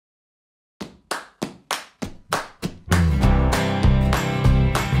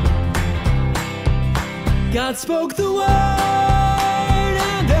God spoke the word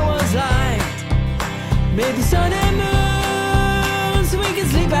and there was light. Made the sun and moon so we can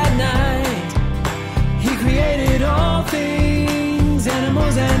sleep at night. He created all things,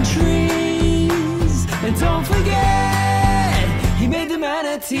 animals and trees. And don't forget, he made the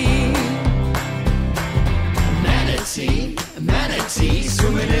manatee. Manatee, manatee,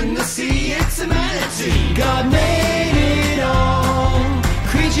 swimming in the sea, it's a manatee. God made it all,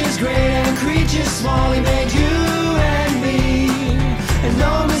 creatures great and creatures small. He made you and me, and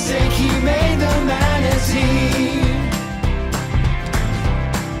no mistake, he made the manatee.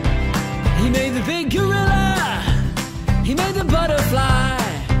 He made the big gorilla, he made the butterfly,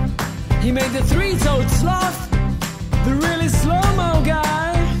 he made the three-toed sloth, the really slow-mo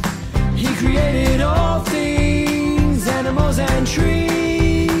guy. He created all things, animals and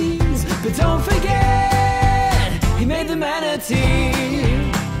trees. But don't forget, he made the manatee.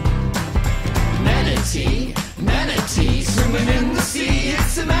 Manatee, manatee, swimming in the sea,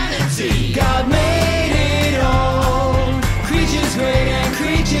 it's a manatee. God made it all, creatures great and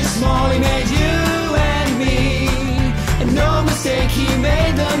creatures small. He made you and me, and no mistake, he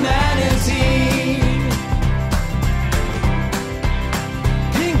made the manatee.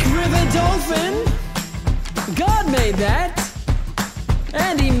 Pink river dolphin, God made that.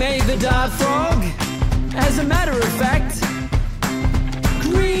 And he made the dart frog, as a matter of fact.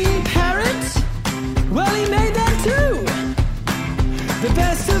 Green parrot, well, he made that too. The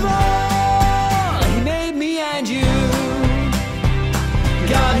best of all,